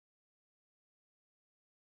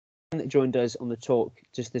that joined us on the talk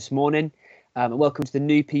just this morning, and welcome to the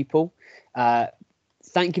new people.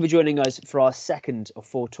 Thank you for joining us for our second of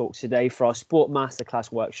 4 talks today for our Sport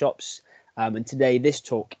Masterclass workshops. And today this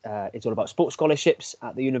talk is all about sports scholarships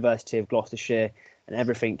at the University of Gloucestershire and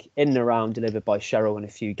everything in and around, delivered by Cheryl and a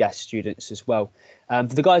few guest students as well. For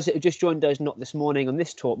the guys that have just joined us, not this morning on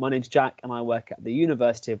this talk, my name's Jack and I work at the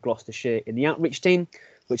University of Gloucestershire in the outreach team,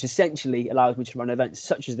 which essentially allows me to run events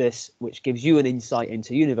such as this, which gives you an insight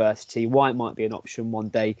into university, why it might be an option one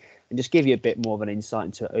day, and just give you a bit more of an insight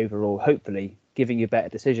into it overall, hopefully giving you better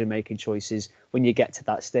decision-making choices when you get to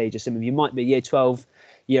that stage. As some of you might be year 12,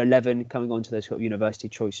 year 11, coming on to those sort of university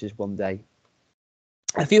choices one day.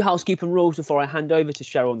 A few housekeeping rules before I hand over to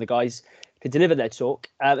Cheryl and the guys to deliver their talk.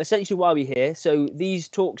 Essentially why we're here. So these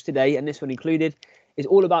talks today, and this one included, is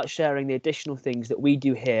all about sharing the additional things that we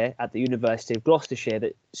do here at the University of Gloucestershire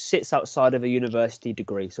that sits outside of a university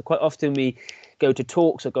degree. So quite often we go to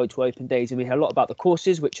talks or go to open days and we hear a lot about the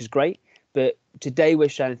courses, which is great. But today we're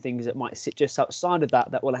sharing things that might sit just outside of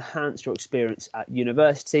that will enhance your experience at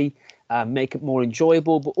university, make it more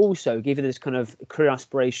enjoyable, but also give you this kind of career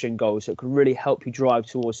aspiration goals that can really help you drive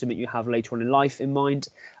towards something you have later on in life in mind,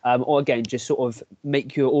 or again, just sort of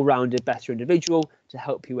make you an all-rounded better individual to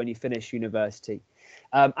help you when you finish university.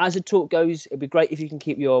 As the talk goes, it'd be great if you can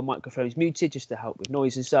keep your microphones muted just to help with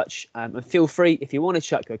noise and such. And feel free, if you want to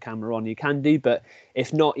chuck your camera on, you can do, but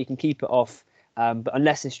if not, you can keep it off. But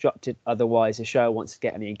unless instructed otherwise, the show wants to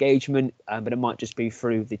get any engagement, but it might just be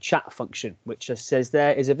through the chat function, which just says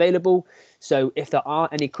there is available. So if there are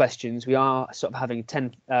any questions, we are sort of having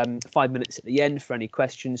 5 minutes at the end for any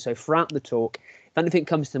questions. So throughout the talk, if anything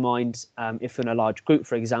comes to mind, if in a large group,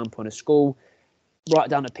 for example, in a school, write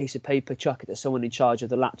down a piece of paper, chuck it to someone in charge of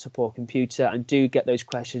the laptop or computer, and do get those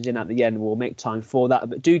questions in at the end. We'll make time for that,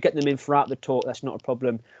 but do get them in throughout the talk. That's not a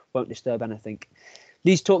problem. Won't disturb anything.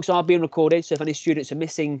 These talks are being recorded, so if any students are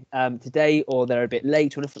missing today or they're a bit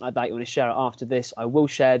late or anything like that, you want to share it after this, I will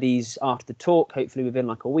share these after the talk, hopefully within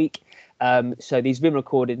like a week. So these have been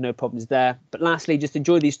recorded, no problems there. But lastly, just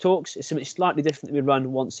enjoy these talks. It's something slightly different that we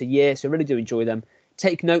run once a year, so really do enjoy them.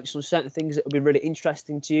 Take notes on certain things that will be really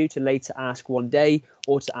interesting to you to later ask one day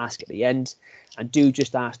or to ask at the end. And do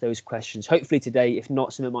just ask those questions. Hopefully today, if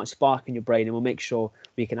not, something might spark in your brain and we'll make sure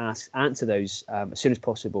we can answer those as soon as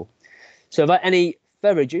possible. So without any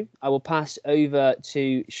further ado, I will pass over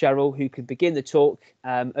to Cheryl, who can begin the talk.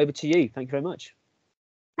 Over to you. Thank you very much.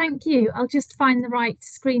 Thank you. I'll just find the right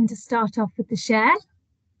screen to start off with the share.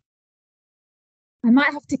 I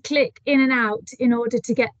might have to click in and out in order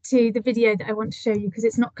to get to the video that I want to show you because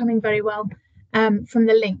it's not coming very well from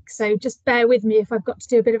the link. So just bear with me if I've got to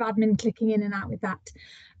do a bit of admin clicking in and out with that.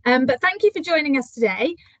 But thank you for joining us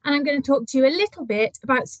today. And I'm going to talk to you a little bit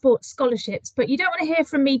about sports scholarships, but you don't want to hear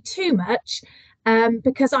from me too much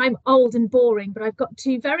because I'm old and boring, but I've got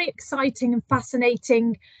 2 very exciting and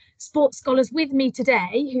fascinating sports scholars with me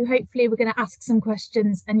today who hopefully we're going to ask some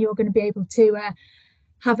questions and you're going to be able to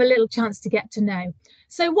have a little chance to get to know.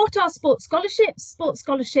 So what are sports scholarships? Sports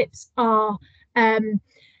scholarships are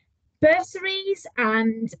bursaries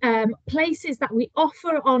and places that we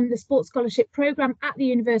offer on the sports scholarship programme at the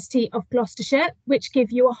University of Gloucestershire, which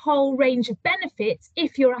give you a whole range of benefits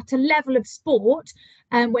if you're at a level of sport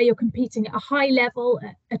where you're competing at a high level,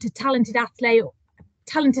 at a talented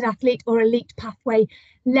athlete or elite pathway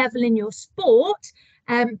level in your sport.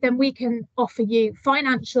 Then we can offer you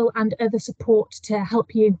financial and other support to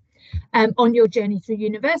help you on your journey through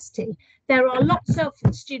university. There are lots of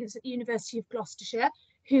students at the University of Gloucestershire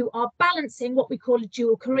who are balancing what we call a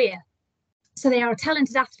dual career. So they are a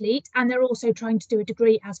talented athlete and they're also trying to do a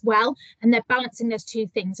degree as well. And they're balancing those 2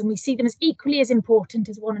 things. And we see them as equally as important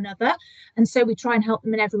as one another. And so we try and help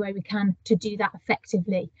them in every way we can to do that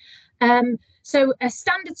effectively. So a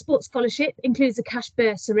standard sports scholarship includes a cash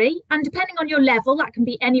bursary, and depending on your level, that can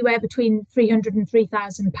be anywhere between £300 and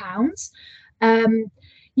 £3,000.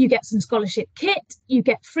 You get some scholarship kit, you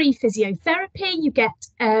get free physiotherapy, you get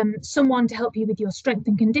someone to help you with your strength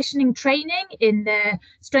and conditioning training in the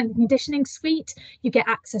strength and conditioning suite, you get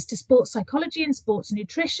access to sports psychology and sports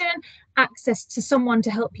nutrition, access to someone to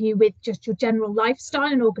help you with just your general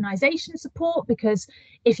lifestyle and organisation support, because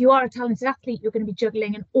if you are a talented athlete, you're going to be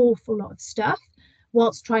juggling an awful lot of stuff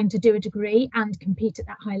whilst trying to do a degree and compete at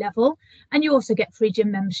that high level. And you also get free gym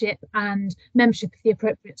membership and membership of the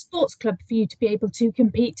appropriate sports club for you to be able to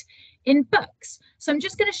compete in bucks. So I'm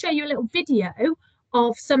just going to show you a little video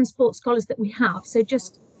of some sports scholars that we have. So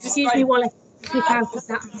just excuse me while I click out of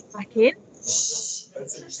that and get back in.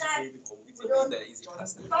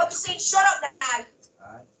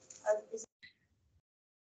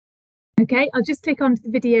 Okay, I'll just click onto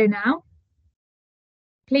the video now.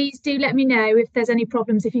 Please do let me know if there's any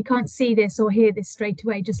problems. If you can't see this or hear this straight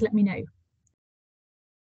away, just let me know.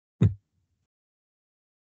 Is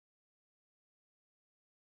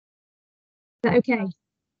that okay?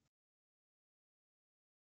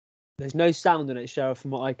 There's no sound on it, Cheryl,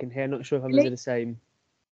 from what I can hear. Not sure if I'm Really? the same.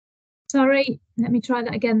 Sorry, let me try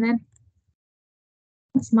that again then.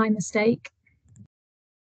 That's my mistake.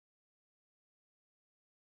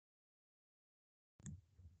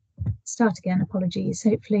 Start again, apologies.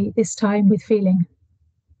 Hopefully this time with feeling.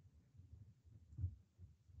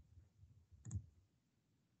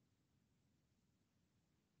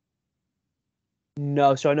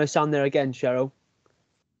 No, sorry, no sound there again, Cheryl.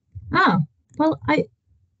 Ah, well,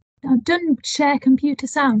 I've done share computer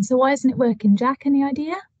sound, so why isn't it working, Jack? Any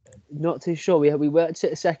idea? Not too sure. We worked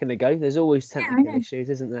it a second ago. There's always technical know. issues,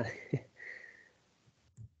 isn't there?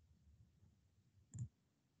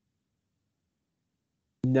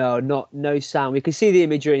 No, no sound. We can see the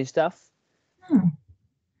imagery and stuff. Hmm.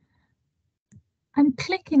 I'm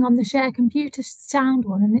clicking on the share computer sound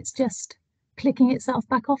one and it's just clicking itself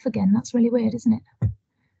back off again. That's really weird, isn't it?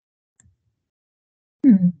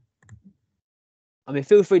 Hmm. I mean,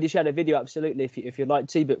 feel free to share the video, absolutely, if you'd like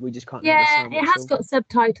to, but we just can't hear the Yeah, sound. it has got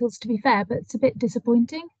subtitles, to be fair, but it's a bit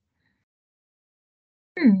disappointing.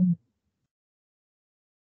 Hmm.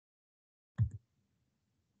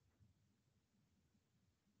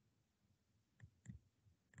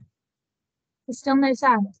 There's still no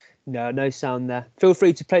sound. No sound there. Feel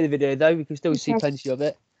free to play the video, though. We can still see plenty of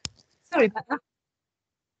it. Sorry about that.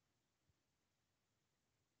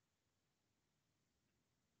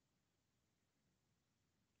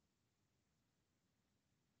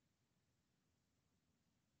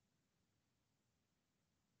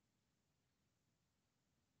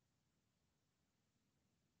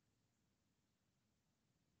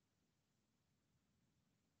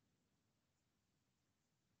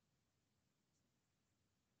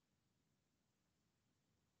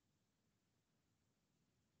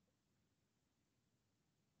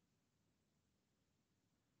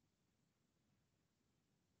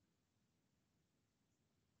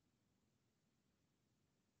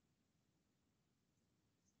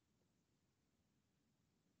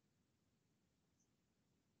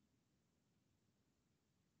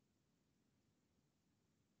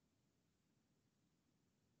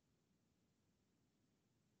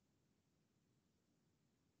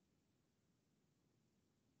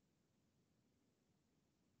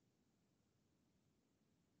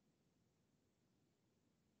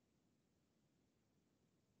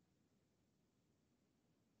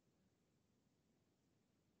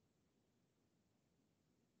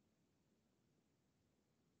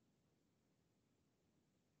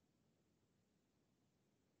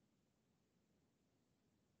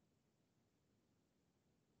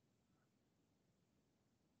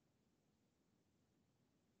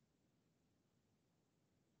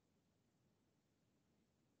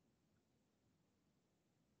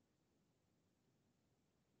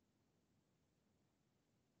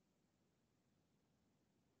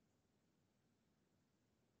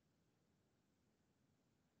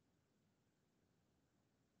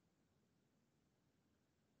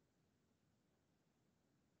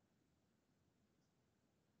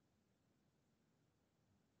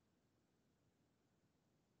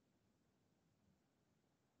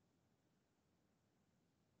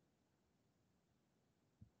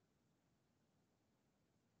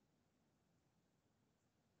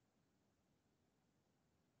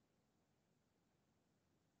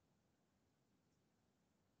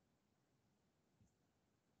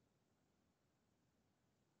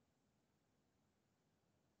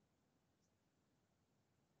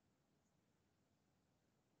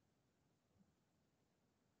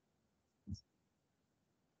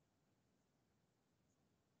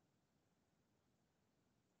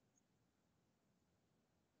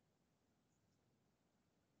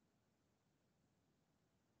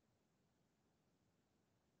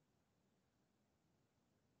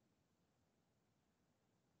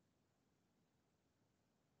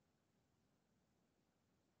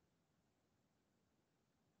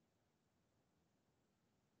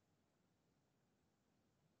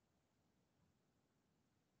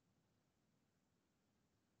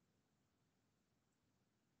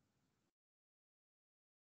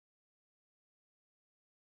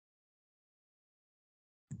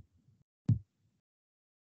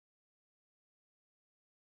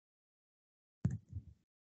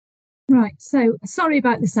 Right, so sorry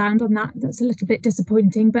about the sound on that. That's a little bit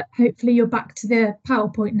disappointing, but hopefully you're back to the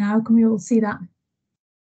PowerPoint now. Can we all see that?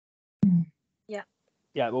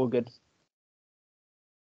 Yeah, all good.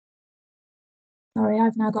 Sorry,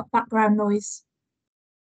 I've now got background noise.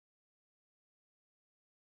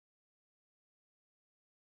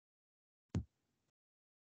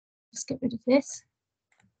 get rid of this.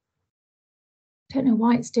 Don't know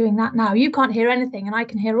why it's doing that now. You can't hear anything and I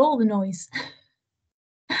can hear all the noise.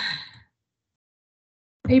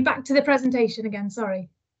 Are you back to the presentation again? Sorry.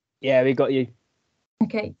 Yeah, we got you.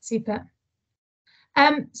 Okay, super.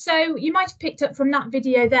 So you might have picked up from that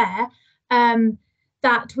video there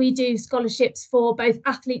that we do scholarships for both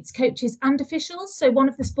athletes, coaches and officials. So one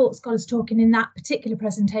of the sports scholars talking in that particular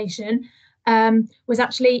presentation was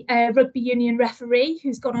actually a rugby union referee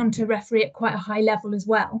who's gone on to referee at quite a high level as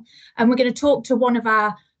well. And we're going to talk to one of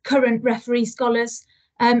our current referee scholars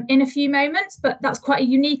in a few moments, but that's quite a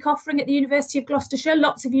unique offering at the University of Gloucestershire.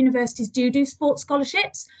 Lots of universities do sports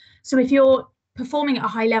scholarships. So if you're performing at a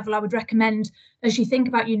high level, I would recommend, as you think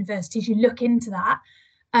about universities, you look into that.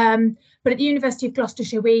 But at the University of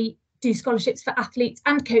Gloucestershire, we do scholarships for athletes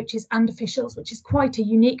and coaches and officials, which is quite a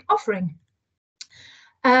unique offering.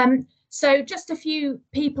 So just a few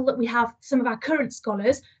people that we have, some of our current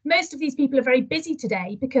scholars. Most of these people are very busy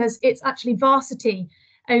today because it's actually varsity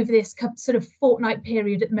over this sort of fortnight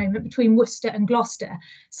period at the moment between Worcester and Gloucester.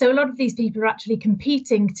 So a lot of these people are actually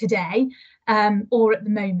competing today or at the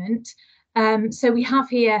moment. So we have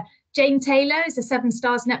here Jane Taylor is a 7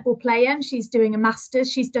 Stars netball player and she's doing a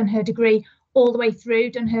master's. She's done her degree all the way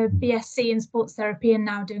through, done her BSc in sports therapy and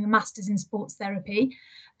now doing a master's in sports therapy.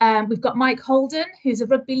 We've got Mike Holden, who's a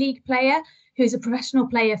rugby league player, who's a professional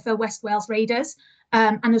player for West Wales Raiders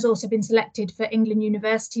and has also been selected for England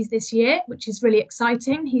universities this year, which is really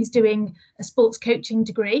exciting. He's doing a sports coaching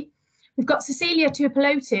degree. We've got Cecilia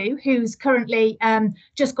Tuipulotu, who's currently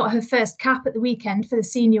just got her first cap at the weekend for the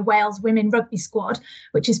senior Wales women rugby squad,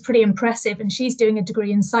 which is pretty impressive. And she's doing a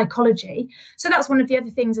degree in psychology. So that's one of the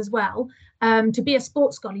other things as well. To be a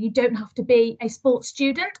sports scholar, you don't have to be a sports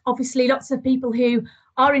student. Obviously, lots of people who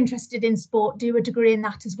are interested in sport do a degree in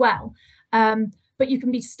that as well. But you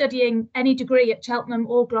can be studying any degree at Cheltenham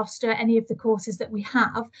or Gloucester, any of the courses that we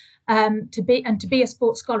have, to be a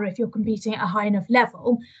sports scholar. If you're competing at a high enough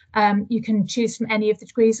level, you can choose from any of the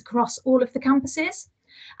degrees across all of the campuses.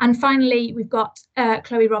 And finally, we've got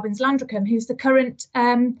Chloe Robbins-Landricum, who's the current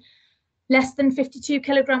less than 52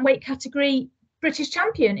 kilogram weight category British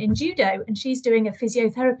champion in judo, and she's doing a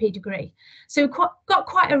physiotherapy degree. So we've got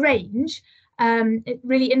quite a range.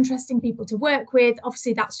 Really interesting people to work with.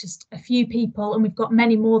 Obviously, that's just a few people, and we've got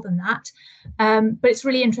many more than that. But it's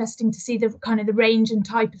really interesting to see the kind of the range and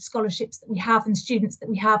type of scholarships that we have and students that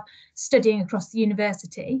we have studying across the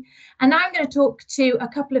university. And now I'm going to talk to a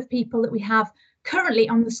couple of people that we have currently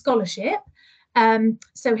on the scholarship.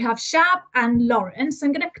 So we have Shab and Lauren. So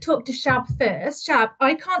I'm going to talk to Shab first. Shab,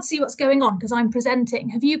 I can't see what's going on because I'm presenting.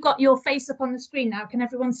 Have you got your face up on the screen now? Can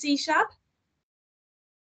everyone see Shab?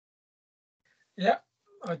 Yeah,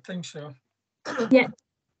 I think so. Yeah.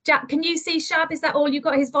 Jack, can you see Shab? Is that all? You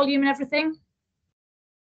got his volume and everything?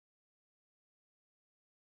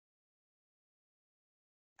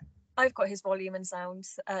 I've got his volume and sound,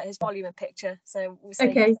 his volume and picture. So we'll see.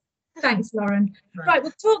 Okay. Thanks, Lauren. Right,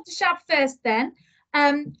 we'll talk to Shab first then.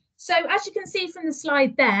 So as you can see from the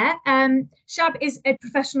slide there, Shab is a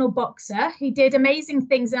professional boxer. He did amazing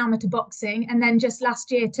things in amateur boxing and then just last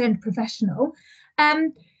year turned professional.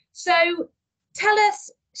 So tell us,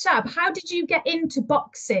 Shab, how did you get into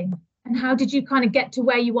boxing and how did you kind of get to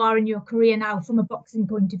where you are in your career now from a boxing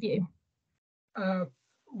point of view?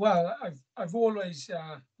 Well, I've always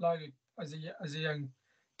like as a young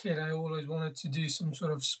kid, I always wanted to do some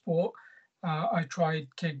sort of sport. I tried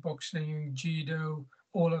kickboxing, judo,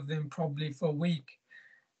 all of them probably for a week.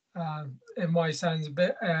 It might sound a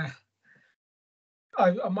bit,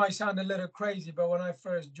 I might sound a little crazy, but when I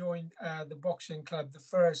first joined the boxing club, the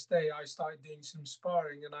first day I started doing some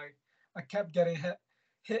sparring and I kept getting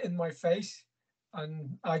hit in my face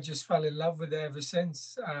and I just fell in love with it ever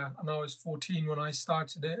since. And I was 14 when I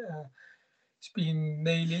started it. It's been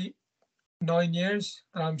nearly 9 years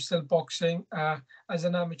and I'm still boxing. As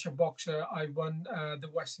an amateur boxer, I won the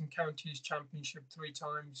Western Counties Championship 3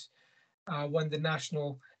 times, won the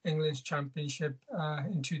National England's Championship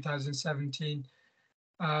in 2017.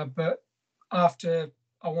 But after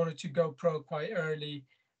I wanted to go pro quite early,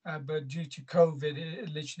 but due to COVID, it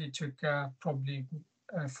literally took probably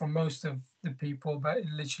for most of the people, but it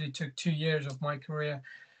literally took 2 years of my career.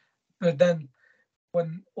 But then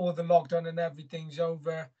when all the lockdown and everything's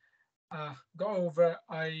over, I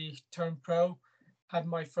turned pro, had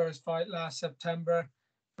my first fight last September,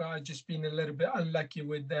 but I've just been a little bit unlucky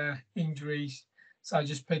with the injuries. So I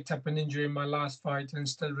just picked up an injury in my last fight and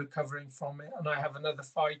still recovering from it. And I have another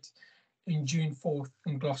fight in June 4th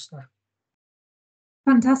in Gloucester.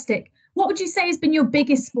 Fantastic. What would you say has been your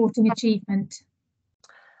biggest sporting achievement?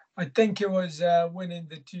 I think it was winning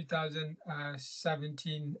the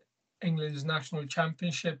 2017 England's national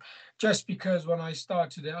championship, just because when I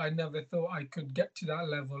started it, I never thought I could get to that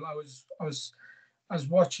level. I was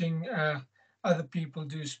watching other people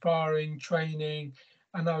do sparring, training,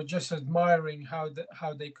 and I was just admiring how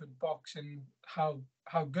they could box and how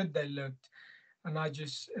good they looked. And I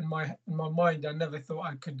just in my mind, I never thought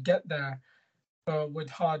I could get there. But with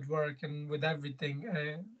hard work and with everything,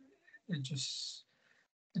 it just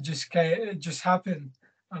it just happened,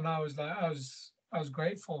 and I was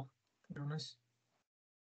grateful, to be honest.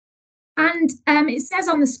 And it says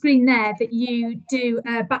on the screen there that you do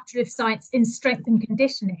a Bachelor of Science in Strength and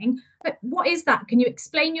Conditioning. But what is that? Can you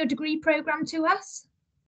explain your degree programme to us?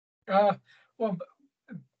 Well,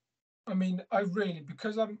 I mean, I really,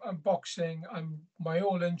 because I'm boxing, my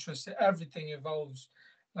whole interest, everything evolves.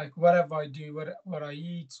 Like whatever I do, what I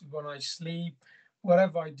eat, when I sleep,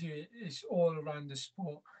 whatever I do, it's all around the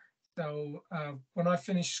sport. So when I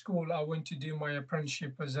finished school, I went to do my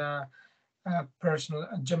apprenticeship as a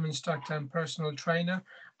gym instructor and personal trainer.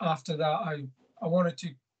 After that, I wanted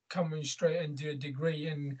to come in straight and do a degree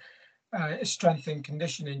in strength and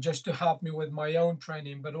conditioning, just to help me with my own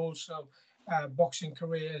training, but also boxing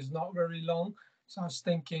career is not very long. So I was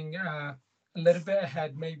thinking a little bit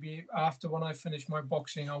ahead, maybe after when I finish my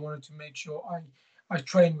boxing, I wanted to make sure I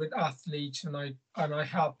train with athletes and I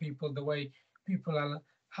help people the way people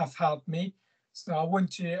have helped me. So I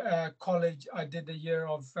went to college. I did a year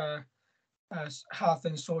of health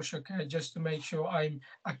and social care just to make sure I'm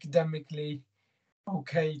academically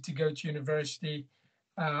okay to go to university.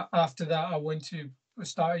 After that, I went to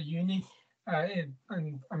start a uni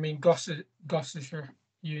and I mean Gloucestershire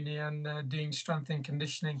uni, and doing strength and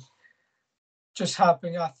conditioning, just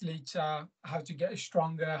helping athletes how to get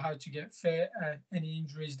stronger, how to get fit, any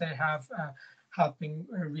injuries they have, helping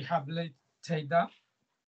rehabilitate that.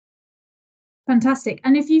 Fantastic.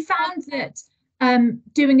 And if you found that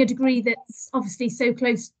doing a degree that's obviously so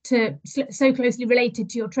closely related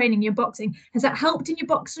to your training, your boxing, has that helped in your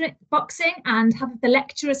boxing? And have the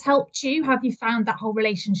lecturers helped you? How have you found that whole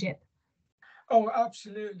relationship? Oh,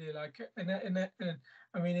 absolutely. Like I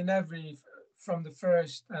mean, in every, from the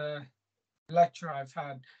first lecture I've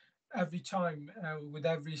had, every time with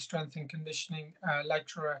every strength and conditioning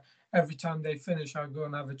lecturer, every time they finish, I go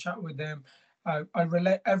and have a chat with them. I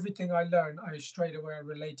relate everything I learn. I straight away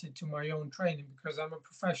related to my own training, because I'm a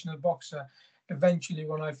professional boxer. Eventually,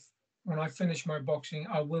 when I finish my boxing,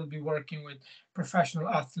 I will be working with professional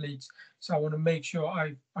athletes. So I want to make sure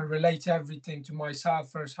I relate everything to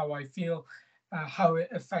myself first, how I feel, how it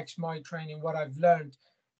affects my training, what I've learned,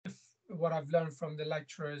 what I've learned from the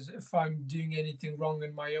lecturers. If I'm doing anything wrong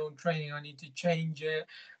in my own training, I need to change it.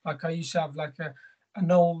 Like I used to have like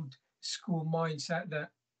an old school mindset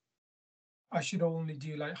that I should only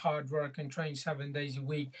do like hard work and train 7 days a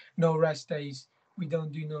week, no rest days. We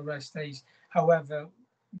don't do no rest days. However,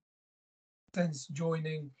 since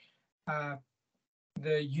joining uh,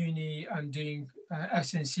 the uni and doing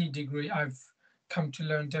SNC degree, I've come to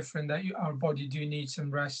learn different, that our body do need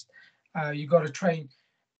some rest. You got to train.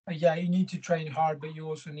 Yeah, you need to train hard, but you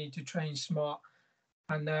also need to train smart.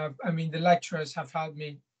 And I mean, the lecturers have helped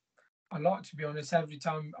me a lot, to be honest. Every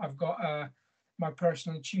time I've got my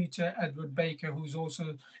personal tutor, Edward Baker, who's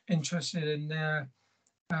also interested in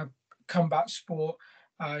combat sport.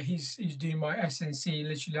 He's doing my SNC.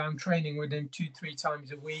 Literally, I'm training with him 2-3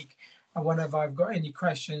 times a week. And whenever I've got any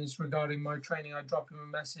questions regarding my training, I drop him a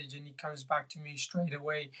message and he comes back to me straight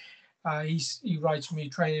away. He writes me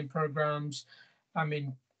training programs. I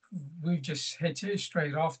mean, we've just hit it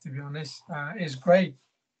straight off, to be honest. It's great.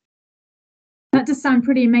 That does sound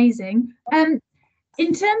pretty amazing.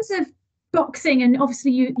 In terms of boxing, and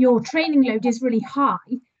obviously your training load is really high,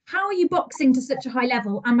 how are you boxing to such a high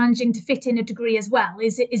level and managing to fit in a degree as well?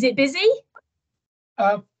 Is it busy?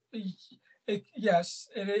 Yes,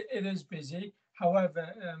 it is busy.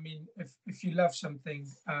 However, I mean, if you love something,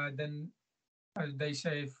 then they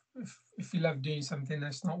say if you love doing something,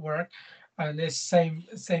 that's not work. And it's same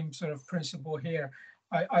sort of principle here.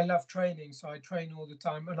 I love training, so I train all the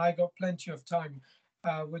time, and I got plenty of time.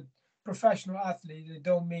 With professional athletes, it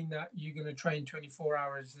don't mean that you're going to train 24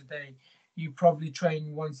 hours a day. You probably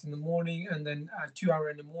train once in the morning, and then 2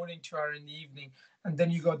 hours in the morning, 2 hours in the evening, and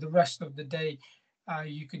then you got the rest of the day.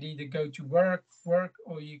 You could either go to work,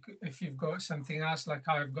 or you could, if you've got something else, like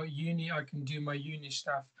I've got uni, I can do my uni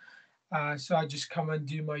stuff. So I just come and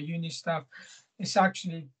do my uni stuff. It's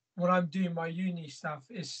actually, when I'm doing my uni stuff,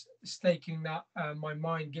 it's taking that my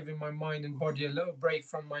mind, giving my mind and body a little break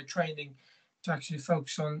from my training to actually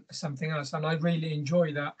focus on something else, and I really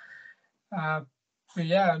enjoy that. But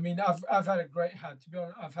yeah, I mean, I've had a great help. To be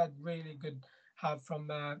honest, I've had really good help from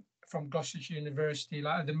from Gloucestershire University.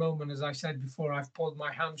 Like at the moment, as I said before, I've pulled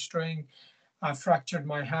my hamstring, I've fractured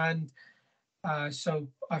my hand. So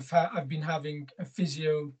I've been having a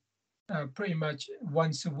physio pretty much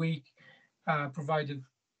once a week, provided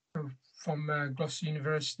from Gloucester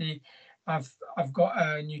University. I've got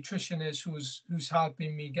a nutritionist who's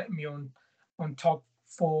helping me get me on top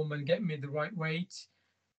form and get me the right weight.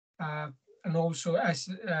 And also as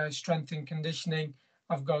strength and conditioning,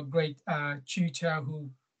 I've got a great tutor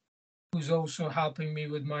who's also helping me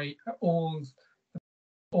with my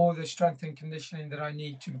all the strength and conditioning that I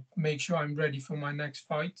need to make sure I'm ready for my next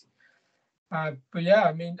fight. But yeah,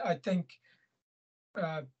 I mean, I think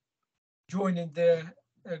joining the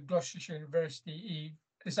Gloucestershire University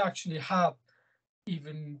has actually helped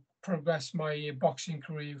even progress my boxing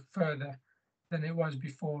career further than it was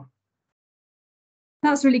before.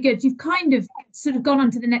 That's really good. You've kind of sort of gone on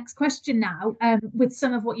to the next question now with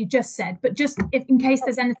some of what you just said, but just in case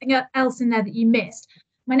there's anything else in there that you missed,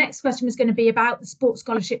 my next question was going to be about the sports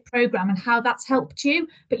scholarship programme and how that's helped you.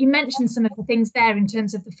 But you mentioned some of the things there in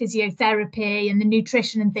terms of the physiotherapy and the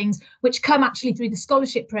nutrition and things, which come actually through the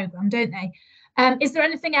scholarship programme, don't they? Is there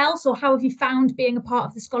anything else, or how have you found being a part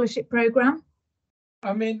of the scholarship programme?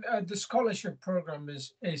 I mean, the scholarship programme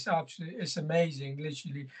is absolutely, it's amazing.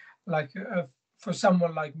 Literally, like for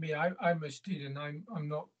someone like me, I'm a student. I'm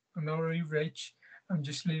not really rich. I'm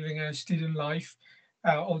just living a student life.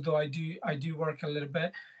 Although I do work a little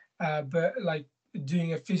bit, but like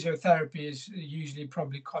doing a physiotherapy is usually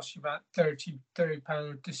probably costs you about £30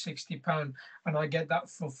 to £60, and I get that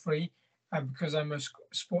for free because I'm a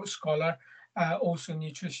sports scholar. Also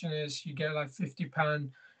nutritionist, you get like £50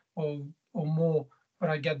 or more, but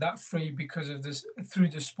I get that free because of this through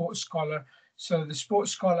the sports scholar. So the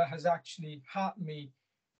sports scholar has actually helped me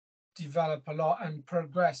develop a lot and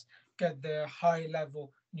progress, get the high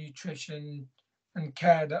level nutrition and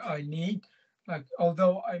care that I need. Like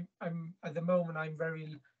although I'm at the moment I'm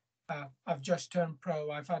very I've just turned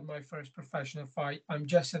pro. I've had my first professional fight. I'm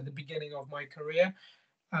just at the beginning of my career,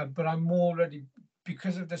 but I'm already,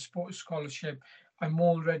 because of the sports scholarship, I'm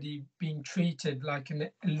already being treated like an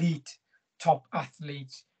elite top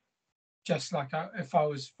athlete, just like if I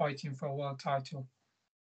was fighting for a world title.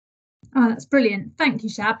 Oh, that's brilliant. Thank you,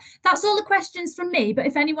 Shab. That's all the questions from me. But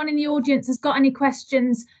if anyone in the audience has got any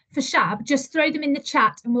questions for Shab, just throw them in the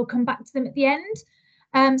chat and we'll come back to them at the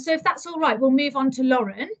end. So if that's all right, we'll move on to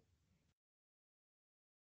Lauren.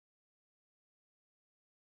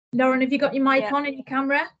 Lauren, have you got your mic on and your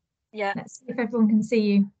camera? Yeah. Let's see if everyone can see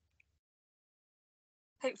you.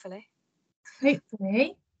 Hopefully.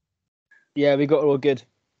 Hopefully. Yeah, we got it all good.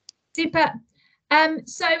 Super.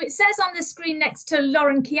 So it says on the screen next to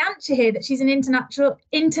Lauren Kiancha here that she's an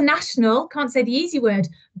international, can't say the easy word,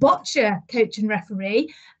 boccia coach and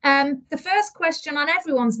referee. The first question on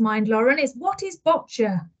everyone's mind, Lauren, is what is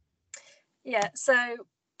boccia? Yeah, so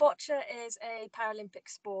boccia is a Paralympic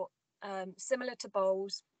sport similar to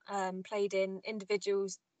bowls, played in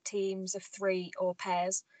individuals, teams of 3 or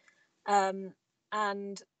pairs.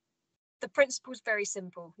 And the principle is very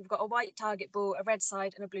simple. You've got a white target ball, a red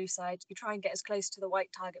side and a blue side. You try and get as close to the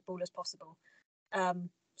white target ball as possible.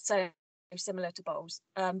 So similar to bowls,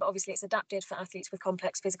 but obviously it's adapted for athletes with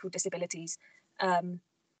complex physical disabilities.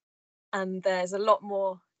 And there's a lot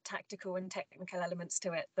more tactical and technical elements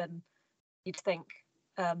to it than you'd think,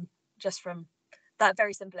 just from that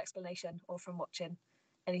very simple explanation or from watching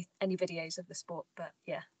any videos of the sport. But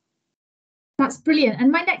yeah. That's brilliant.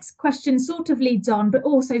 And my next question sort of leads on, but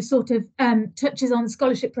also sort of touches on the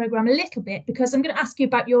scholarship programme a little bit, because I'm going to ask you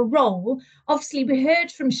about your role. Obviously, we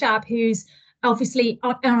heard from Shab, who's obviously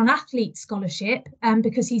on an athlete scholarship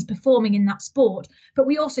because he's performing in that sport. But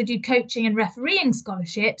we also do coaching and refereeing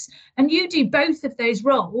scholarships. And you do both of those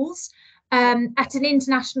roles at an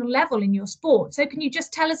international level in your sport. So can you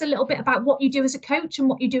just tell us a little bit about what you do as a coach and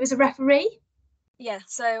what you do as a referee? Yeah,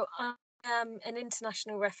 so an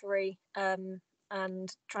international referee and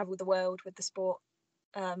travel the world with the sport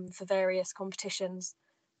for various competitions.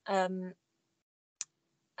 And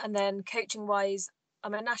then coaching wise,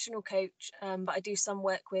 I'm a national coach, but I do some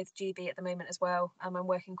work with GB at the moment as well. I'm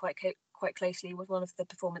working quite closely with one of the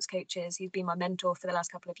performance coaches. He's been my mentor for the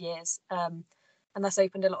last couple of years, and that's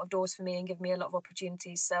opened a lot of doors for me and given me a lot of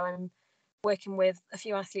opportunities. So I'm working with a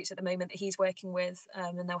few athletes at the moment that he's working with,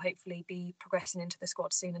 and they'll hopefully be progressing into the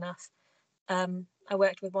squad soon enough. I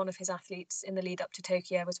worked with one of his athletes in the lead up to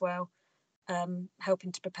Tokyo as well,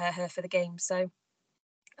 helping to prepare her for the games. So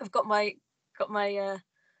I've got my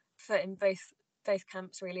foot in both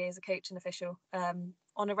camps really as a coach and official.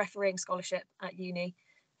 On a refereeing scholarship at uni,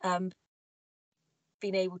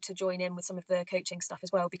 been able to join in with some of the coaching stuff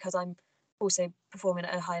as well, because I'm also performing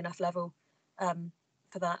at a high enough level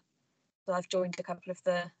for that. So I've joined a couple of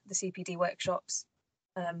the CPD workshops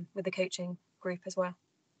with the coaching group as well.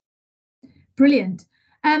 Brilliant.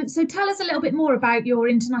 So tell us a little bit more about your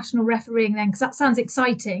international refereeing then, because that sounds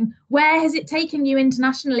exciting. Where has it taken you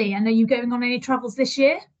internationally, and are you going on any travels this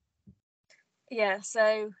year? Yeah,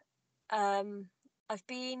 so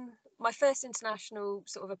my first international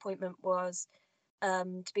sort of appointment was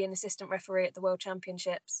to be an assistant referee at the World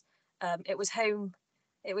Championships. It was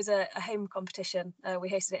a home competition.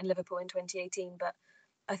 We hosted it in Liverpool in 2018, but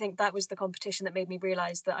I think that was the competition that made me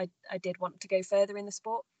realise that I did want to go further in the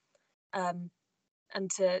sport. And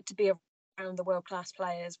to be around the world-class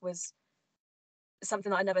players was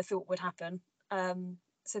something that I never thought would happen.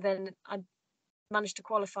 So then I managed to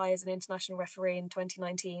qualify as an international referee in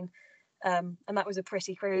 2019. And that was a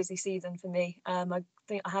pretty crazy season for me. I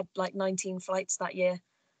think I had like 19 flights that year,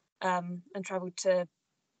 and travelled to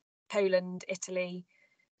Poland, Italy,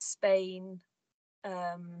 Spain.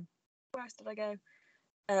 Where else did I go?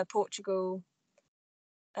 Portugal.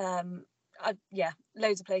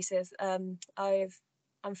 Loads of places. I'm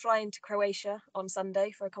flying to Croatia on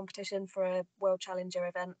Sunday for a competition for a World Challenger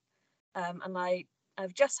event, and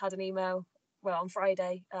I've just had an email, on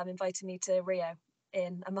Friday, inviting me to Rio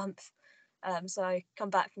in a month. So I come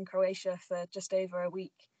back from Croatia for just over a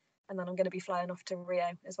week, and then I'm going to be flying off to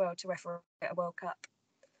Rio as well to referee at a World Cup.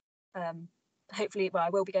 Hopefully, I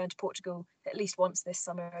will be going to Portugal at least once this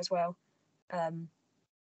summer as well. So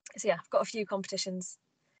yeah, I've got a few competitions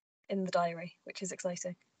in the diary, which is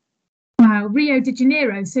exciting. Wow, Rio de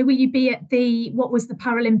Janeiro. So will you be at the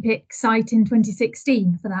Paralympic site in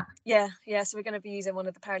 2016 for that? Yeah. So we're going to be using one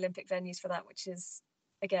of the Paralympic venues for that, which is,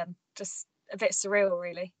 again, just a bit surreal,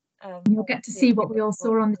 really. You'll get to see what we all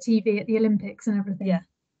saw on the TV at the Olympics and everything. Yeah,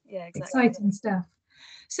 exactly. Exciting stuff.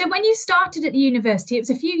 So when you started at the university, it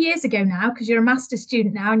was a few years ago now, because you're a master's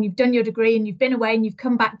student now and you've done your degree and you've been away and you've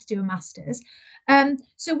come back to do a master's.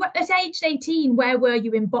 So at age 18, where were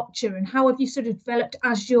you in boccia, and how have you sort of developed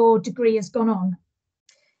as your degree has gone on?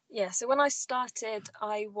 Yeah, so when I started,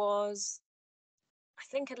 I was, I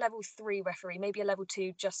think, a level 3 referee, maybe a level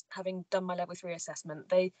 2, just having done my level 3 assessment.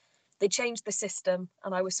 They changed the system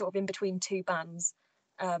and I was sort of in between two bands.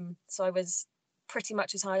 So I was pretty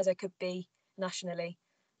much as high as I could be nationally.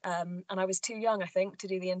 And I was too young, I think, to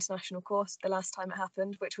do the international course the last time it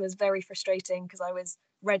happened, which was very frustrating because I was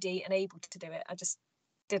ready and able to do it. I just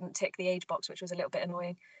didn't tick the age box, which was a little bit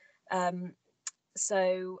annoying.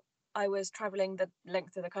 So I was travelling the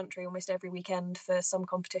length of the country almost every weekend for some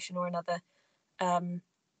competition or another,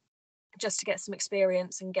 just to get some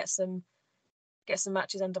experience and get some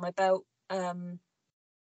matches under my belt.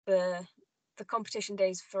 The competition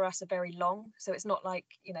days for us are very long, so it's not like,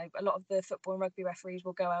 a lot of the football and rugby referees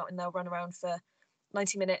will go out and they'll run around for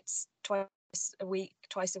 90 minutes twice a week,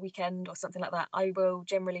 twice a weekend or something like that. I will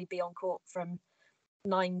generally be on court from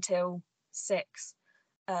 9 till 6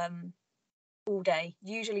 all day,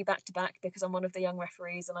 usually back to back, because I'm one of the young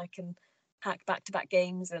referees and I can hack back to back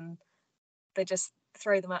games and they just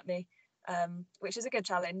throw them at me, which is a good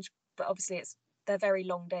challenge, but obviously they're very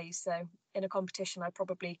long days. So in a competition I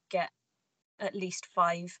probably get at least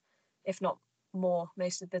 5, if not more,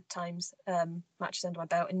 most of the times, matches under my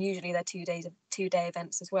belt, and usually they're 2 day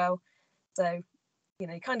events as well. So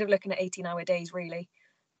you're kind of looking at 18-hour days really,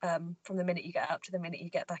 from the minute you get up to the minute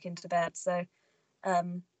you get back into bed. So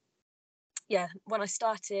when I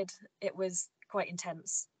started it was quite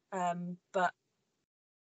intense, but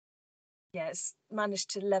it's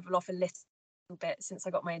managed to level off a little bit since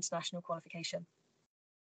I got my international qualification.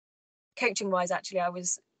 Coaching wise, actually, I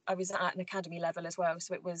was at an academy level as well,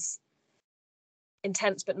 so it was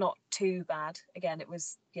intense but not too bad. Again,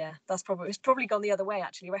 it's probably gone the other way,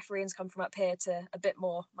 actually. Refereeing's come from up here to a bit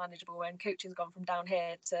more manageable, and coaching's gone from down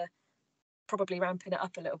here to probably ramping it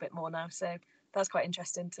up a little bit more now, so that's quite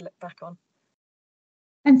interesting to look back on.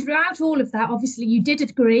 And throughout all of that, obviously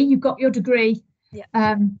you got your degree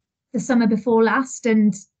the summer before last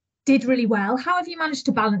and did really well. How have you managed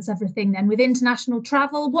to balance everything then with international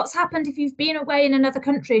travel? What's happened if you've been away in another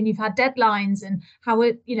country and you've had deadlines, and how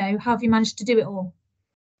have you managed to do it all?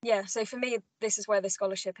 Yeah, so for me, this is where the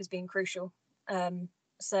scholarship has been crucial.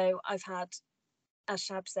 So I've had, as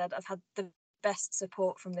Shab said, I've had the best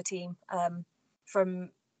support from the team,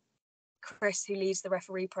 from Chris, who leads the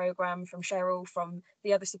referee program, from Cheryl, from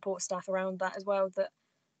the other support staff around that as well, that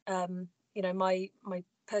my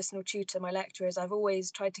personal tutor, my lecturers. I've always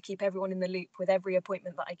tried to keep everyone in the loop with every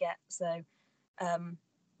appointment that I get. So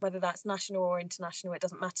whether that's national or international, it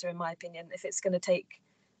doesn't matter in my opinion. If it's going to take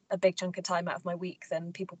a big chunk of time out of my week,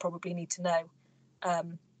 then people probably need to know.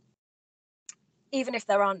 even if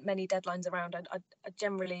there aren't many deadlines around, I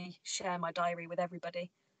generally share my diary with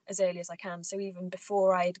everybody as early as I can. So even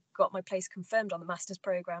before I'd got my place confirmed on the master's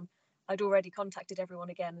programme, I'd already contacted everyone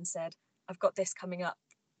again and said, I've got this coming up,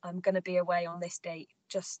 I'm going to be away on this date.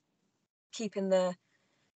 Just keeping the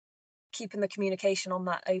communication on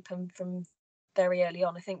that open from very early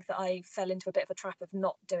on. I think that I fell into a bit of a trap of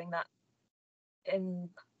not doing that in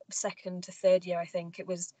second to third year. I think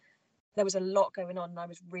there was a lot going on and I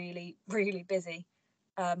was really, really busy,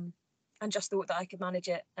 and just thought that I could manage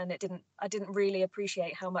it, and I didn't really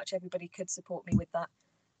appreciate how much everybody could support me with that.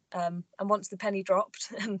 And once the penny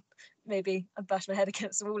dropped, and maybe I bashed my head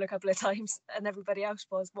against the wall a couple of times and everybody else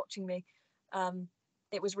was watching me,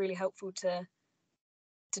 it was really helpful to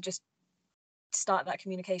just start that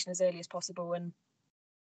communication as early as possible and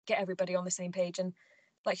get everybody on the same page. And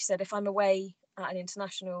like you said, if I'm away at an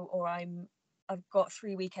international, or I've got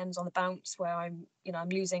 3 weekends on the bounce where I'm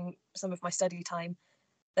losing some of my study time,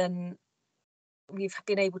 then we've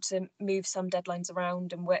been able to move some deadlines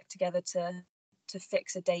around and work together to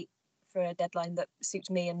fix a date for a deadline that suits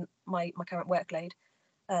me and my current workload.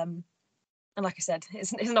 And like I said,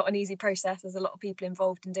 it's not an easy process. There's a lot of people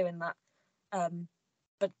involved in doing that,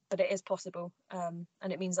 but it is possible, and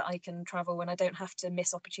it means that I can travel and I don't have to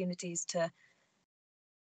miss opportunities to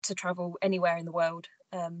travel anywhere in the world,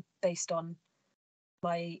 based on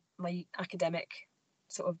my academic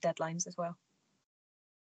sort of deadlines as well.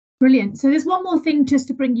 Brilliant. So there's one more thing just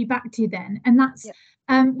to bring you back to then, and that's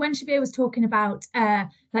when Shabir was talking about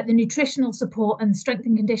like the nutritional support and strength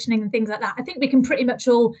and conditioning and things like that. I think we can pretty much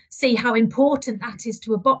all see how important that is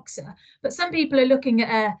to a boxer. But some people are looking at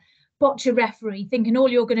a boccia referee thinking all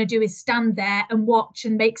you're going to do is stand there and watch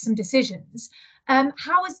and make some decisions.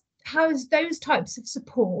 How has those types of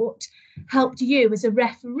support helped you as a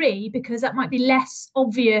referee? Because that might be less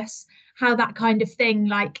obvious how that kind of thing,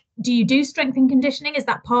 like, do you do strength and conditioning? Is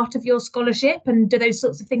that part of your scholarship? And do those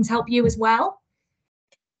sorts of things help you as well?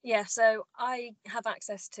 Yeah, so I have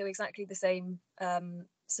access to exactly the same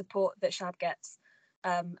support that Shab gets.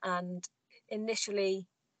 And initially,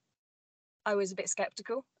 I was a bit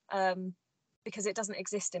sceptical because it doesn't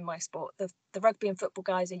exist in my sport. The rugby and football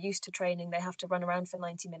guys are used to training. They have to run around for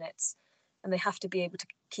 90 minutes and they have to be able to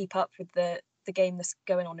keep up with the game that's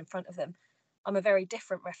going on in front of them. I'm a very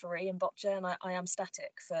different referee in boccia, and I am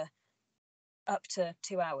static for up to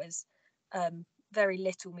 2 hours. Very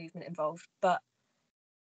little movement involved, but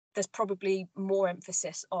there's probably more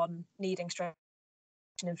emphasis on needing strength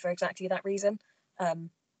for exactly that reason.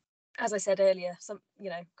 As I said earlier, some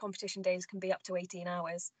competition days can be up to 18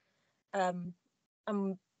 hours, and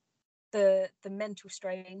the mental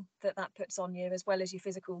strain that puts on you, as well as your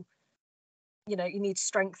physical. You need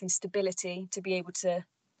strength and stability to be able to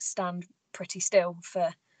stand pretty still for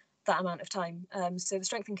that amount of time. So the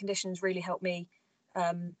strength and conditions really helped me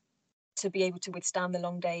to be able to withstand the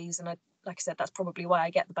long days. And like I said, that's probably why I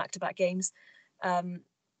get the back-to-back games.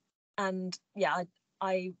 And yeah,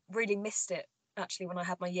 I really missed it actually when I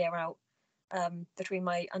had my year out between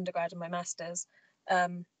my undergrad and my master's.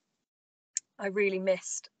 I really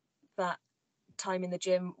missed that time in the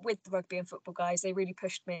gym with the rugby and football guys. They really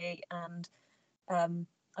pushed me, and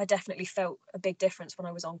I definitely felt a big difference when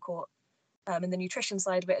I was on court. And the nutrition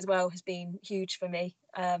side of it as well has been huge for me.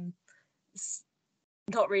 It's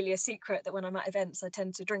not really a secret that when I'm at events, I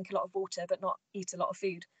tend to drink a lot of water, but not eat a lot of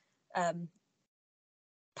food.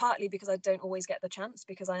 Partly because I don't always get the chance,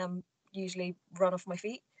 because I am usually run off my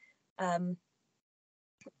feet.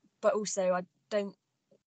 But also I don't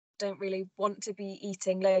really want to be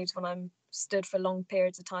eating loads when I'm stood for long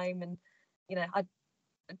periods of time. And, I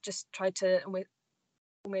just try to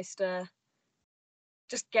almost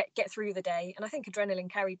just get through the day. And I think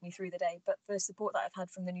adrenaline carried me through the day, but the support that I've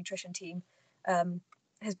had from the nutrition team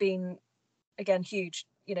has been, again, huge.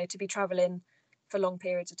 To be traveling for long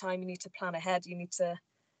periods of time, you need to plan ahead, you need to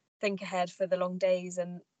think ahead for the long days,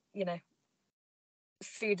 and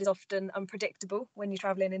food is often unpredictable when you're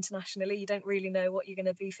traveling internationally. You don't really know what you're going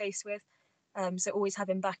to be faced with, so always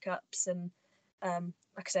having backups and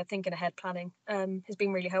like I said, thinking ahead, planning has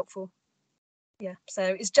been really helpful. Yeah, so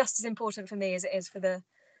it's just as important for me as it is for the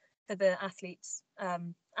athletes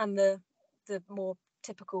and the more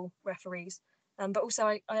typical referees. But also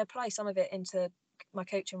I apply some of it into my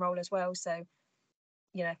coaching role as well. So,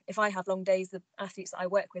 if I have long days, the athletes that I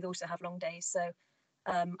work with also have long days. So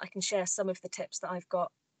I can share some of the tips that I've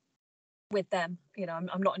got with them.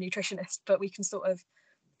 I'm not a nutritionist, but we can sort of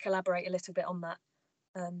collaborate a little bit on that.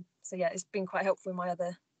 So yeah, it's been quite helpful in my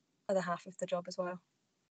other half of the job as well.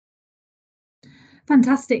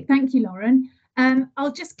 Fantastic, thank you, Lauren.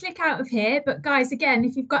 I'll just click out of here, but guys, again,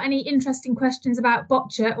 if you've got any interesting questions about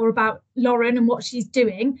Boccia or about Lauren and what she's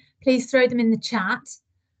doing, please throw them in the chat.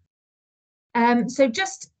 So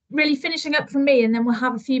just really finishing up from me, and then we'll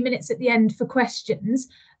have a few minutes at the end for questions.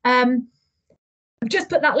 I've just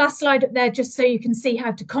put that last slide up there just so you can see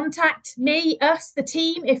how to contact me, us, the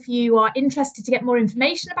team. If you are interested to get more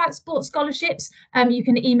information about sports scholarships, you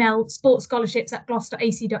can email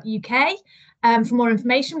sportsscholarships@gloucester.ac.uk for more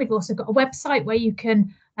information. We've also got a website where you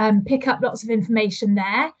can pick up lots of information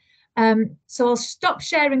there. So I'll stop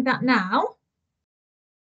sharing that now.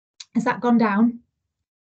 Has that gone down?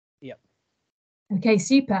 Yep. Okay,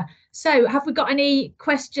 super. So have we got any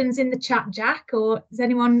questions in the chat, Jack, or is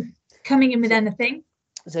anyone coming in with anything?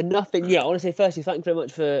 So nothing. Yeah, I want to say firstly, thank you very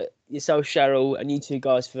much for yourself, Cheryl, and you two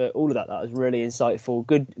guys for all of that. That was really insightful.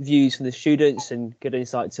 Good views from the students and good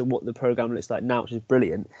insight to what the program looks like now, which is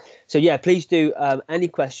brilliant. So yeah, please do any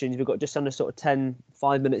questions. We've got just under sort of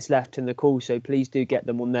 5 minutes left in the call, so please do get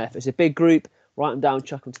them on there. If it's a big group, write them down,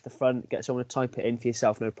 chuck them to the front, get someone to type it in for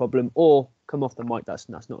yourself, no problem, or come off the mic. That's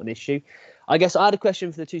not an issue. I guess I had a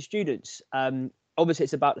question for the two students. Obviously,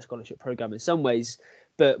 it's about the scholarship program in some ways.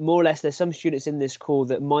 But more or less, there's some students in this call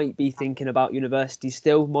that might be thinking about university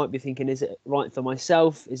still, might be thinking, is it right for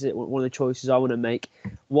myself? Is it one of the choices I want to make?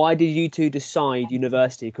 Why did you two decide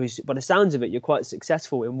university? Because by the sounds of it, you're quite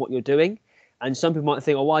successful in what you're doing. And some people might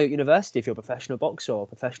think, oh, why are you at university if you're a professional boxer or a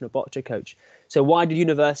professional boccia coach? So why did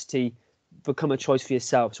university become a choice for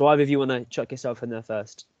yourself? So either of you want to chuck yourself in there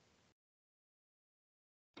first?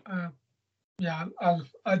 Yeah,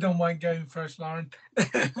 I don't mind going first, Lauren.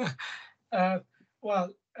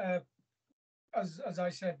 Well, as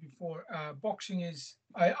I said before, boxing is,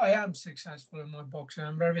 I am successful in my boxing.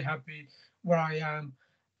 I'm very happy where I am,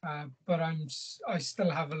 but I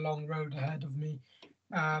still have a long road ahead of me.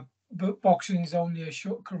 But boxing is only a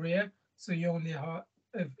short career, so you only have,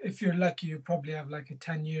 if you're lucky, you probably have like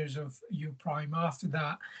 10 years of your prime. After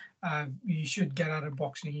that, you should get out of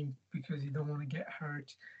boxing because you don't want to get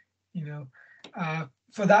hurt, you know.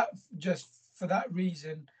 For that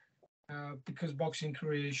reason, because boxing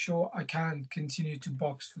career is short, I can't continue to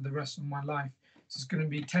box for the rest of my life. So it's going to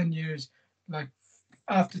be 10 years. Like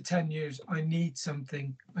after 10 years, I need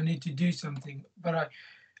something. I need to do something. But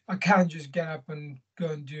I can't just get up and go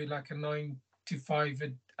and do like a 9 to 5,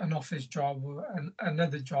 an office job or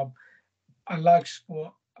another job. I like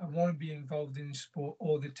sport. I want to be involved in sport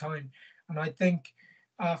all the time. And I think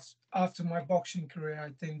after my boxing career,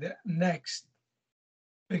 I think the next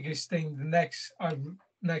biggest thing, the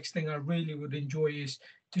next thing I really would enjoy is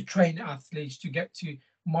to train athletes to get to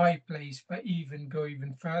my place, but go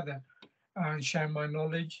even further and share my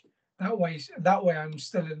knowledge. That way I'm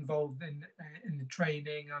still involved in the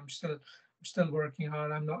training. I'm still working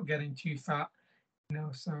hard. I'm not getting too fat,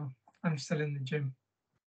 so I'm still in the gym.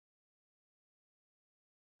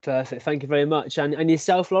 Perfect. Thank you very much. And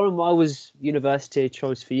yourself, Lauren, why was university a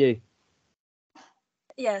choice for you?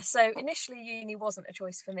 Yeah, so initially uni wasn't a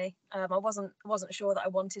choice for me. I wasn't sure that I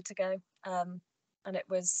wanted to go, and I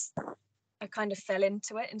kind of fell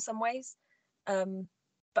into it in some ways.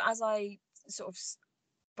 But as I sort of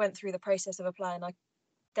went through the process of applying, I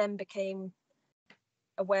then became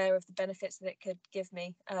aware of the benefits that it could give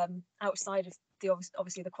me outside of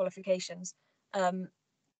obviously the qualifications.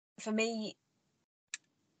 For me,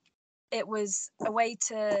 it was a way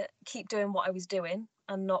to keep doing what I was doing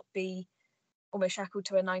and not be almost shackled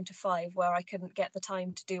to a 9 to 5 where I couldn't get the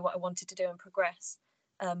time to do what I wanted to do and progress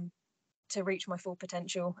to reach my full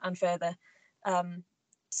potential and further.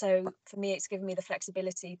 So for me, it's given me the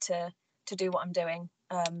flexibility to do what I'm doing,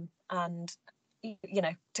 and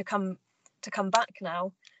to come back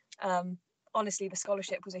now. Honestly, the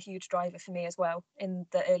scholarship was a huge driver for me as well in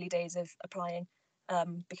the early days of applying,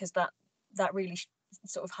 because that really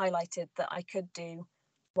sort of highlighted that I could do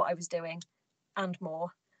what I was doing and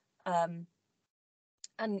more.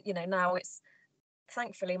 And now it's,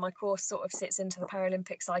 thankfully, my course sort of sits into the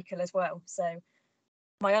Paralympic cycle as well. So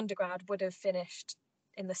my undergrad would have finished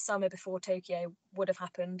in the summer before Tokyo would have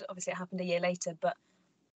happened. Obviously, it happened a year later, but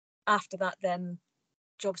after that, then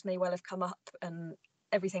jobs may well have come up and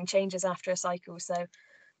everything changes after a cycle. So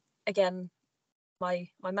again, my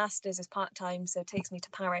master's is part-time, so it takes me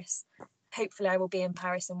to Paris. Hopefully I will be in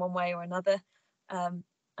Paris in one way or another, and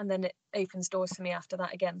then it opens doors for me after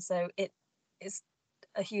that again. So it is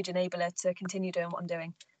a huge enabler to continue doing what I'm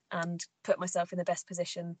doing and put myself in the best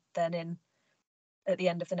position then at the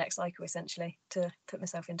end of the next cycle, essentially, to put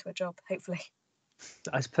myself into a job, hopefully.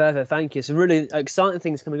 That's perfect. Thank you. Some really exciting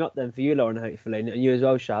things coming up then for you, Lauren, hopefully, and you as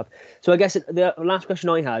well, Shab. So I guess the last question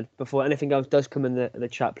I had before anything else does come in the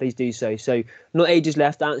chat, please do so. So not ages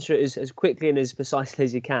left. Answer it as quickly and as precisely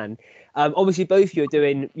as you can. Obviously, both of you are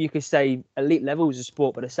doing, you could say, elite levels of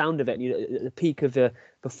sport, but the sound of it, at the peak of the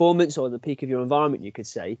performance or the peak of your environment, you could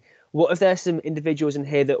say. What if there's some individuals in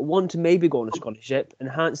here that want to maybe go on a scholarship,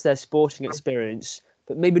 enhance their sporting experience,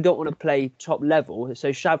 but maybe don't want to play top level?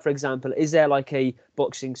 So Shab, for example, is there like a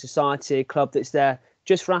boxing society, a club that's there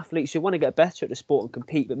just for athletes who want to get better at the sport and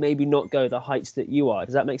compete, but maybe not go the heights that you are?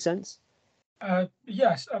 Does that make sense?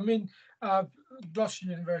 Yes, I mean,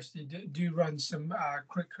 Gloucestershire University do run some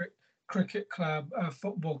cricket club,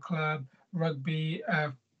 football club, rugby,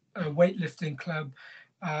 weightlifting club,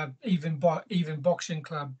 even boxing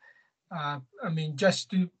club. I mean, just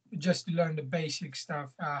to learn the basic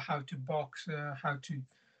stuff, how to box, how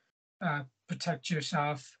to protect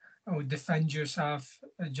yourself or defend yourself,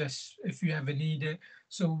 just if you ever need it.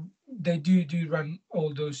 So they do run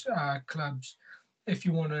all those clubs if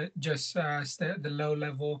you want to just stay at the low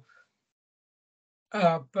level.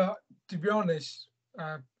 But to be honest,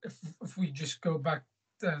 if we just go back,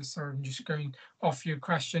 sorry, I'm just going off your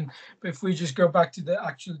question, but if we just go back to the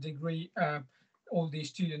actual degree, all these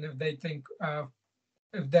students, if they think,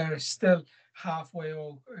 if they're still halfway,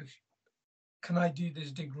 or can I do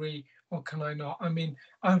this degree or can I not? I mean,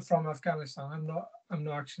 I'm from Afghanistan. I'm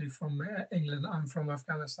not actually from England. I'm from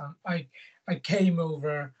Afghanistan. I came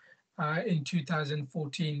over in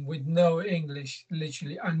 2014 with no English,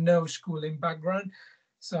 literally, and no schooling background.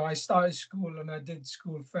 So I started school and I did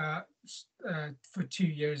school for 2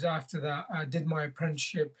 years. After that, I did my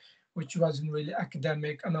apprenticeship, which wasn't really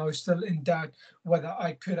academic, and I was still in doubt whether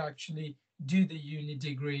I could actually do the uni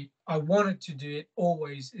degree. I wanted to do it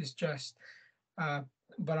always. It's just,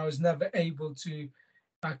 but I was never able to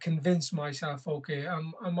convince myself, okay,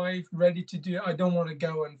 am I ready to do it? I don't want to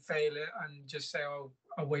go and fail it and just say, oh,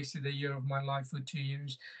 I wasted a year of my life or 2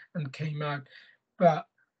 years and came out. But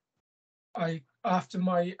after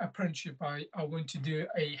my apprenticeship, I went to do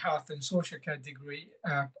a health and social care degree,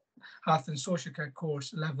 health and social care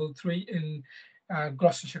course, level 3 in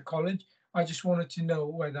Gloucestershire College. I just wanted to know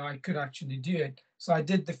whether I could actually do it. So I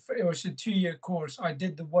did it was a 2-year course. I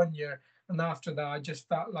did the 1 year. And after that, I just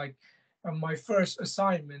felt like my first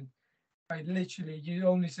assignment, I literally, you're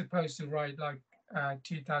only supposed to write like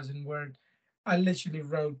 2,000 words. I literally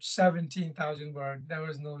wrote 17,000 words. There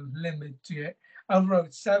was no limit to it. I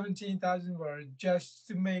wrote 17,000 words just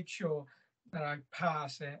to make sure that I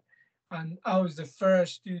pass it. And I was the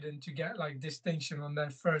first student to get like distinction on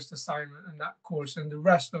their first assignment in that course. And the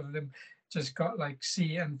rest of them just got like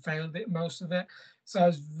C and failed it, most of it. So I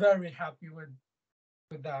was very happy with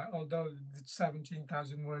that, although the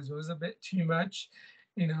 17,000 words was a bit too much,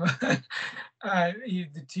 you know.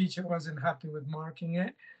 The teacher wasn't happy with marking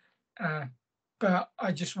it. But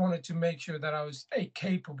I just wanted to make sure that I was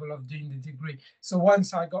capable of doing the degree. So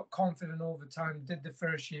once I got confident over time, did the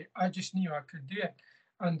first year, I just knew I could do it.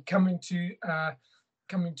 And coming to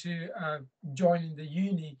joining the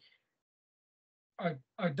uni,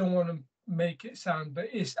 I don't want to make it sound, but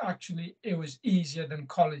it was easier than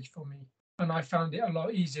college for me. And I found it a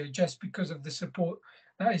lot easier just because of the support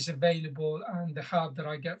that is available and the help that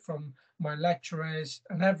I get from my lecturers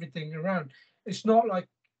and everything around. It's not like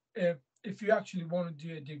if you actually want to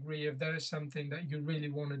do a degree, if there is something that you really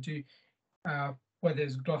want to do, whether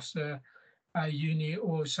it's Gloucester uni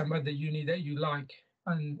or some other uni that you like,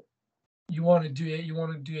 and you want to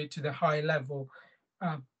do it to the high level,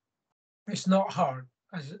 it's not hard.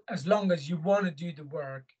 As long as you want to do the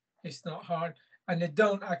work, it's not hard. And it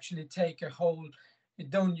don't actually take it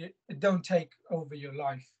don't take over your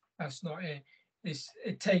life. That's not it.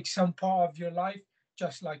 It takes some part of your life,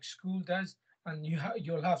 just like school does, and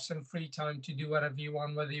you'll have some free time to do whatever you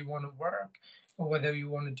want, whether you want to work or whether you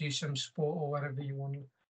want to do some sport or whatever you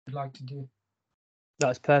would like to do.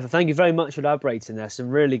 That's perfect. Thank you very much for elaborating there. Some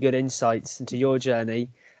really good insights into your journey.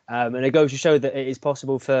 And it goes to show that it is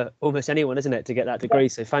possible for almost anyone, isn't it, to get that degree?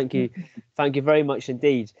 So thank you very much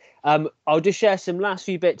indeed. I'll just share some last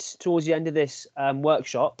few bits towards the end of this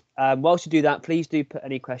workshop. Whilst you do that, please do put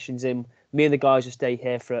any questions in. Me and the guys will stay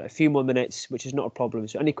here for a few more minutes, which is not a problem.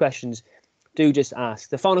 So any questions, do just ask.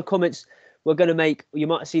 The final comments we're going to make, you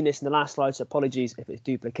might have seen this in the last slide, so apologies if it's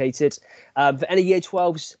duplicated. For any Year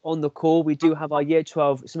 12s on the call, we do have our Year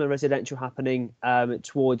 12 summer residential happening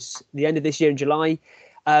towards the end of this year in July.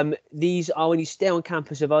 These are when you stay on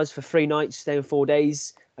campus with us for 3 nights, stay in 4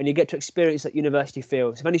 days. and you get to experience that university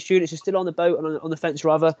feel. So if any students are still on the boat, on the fence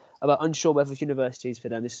rather, about unsure whether university is for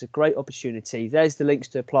them, this is a great opportunity. There's the links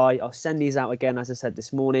to apply. I'll send these out again, as I said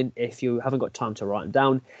this morning, if you haven't got time to write them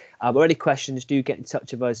down. Or any questions, do get in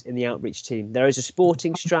touch with us in the outreach team. There is a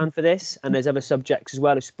sporting strand for this, and there's other subjects as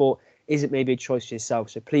well if sport isn't maybe a choice for yourself.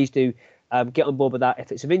 So please do get on board with that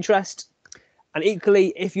if it's of interest. And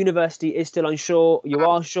equally, if university is still unsure, you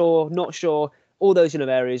are sure, not sure, all those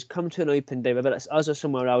areas, come to an open day, whether that's us or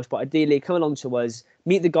somewhere else. But ideally, come along to us,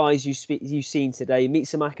 meet the guys you've seen today, meet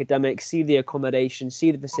some academics, see the accommodation, see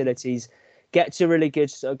the facilities, get to really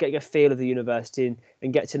good, get a feel of the university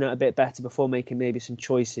and get to know it a bit better before making maybe some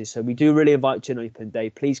choices. So we do really invite you to an open day.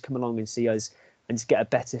 Please come along and see us and just get a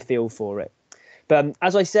better feel for it. But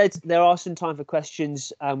as I said, there are some time for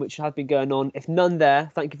questions which have been going on. If none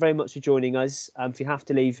there, thank you very much for joining us. If you have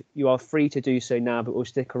to leave, you are free to do so now, but we'll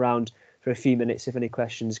stick around for a few minutes if any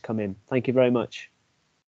questions come in. Thank you very much.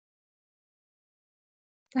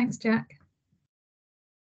 Thanks, Jack.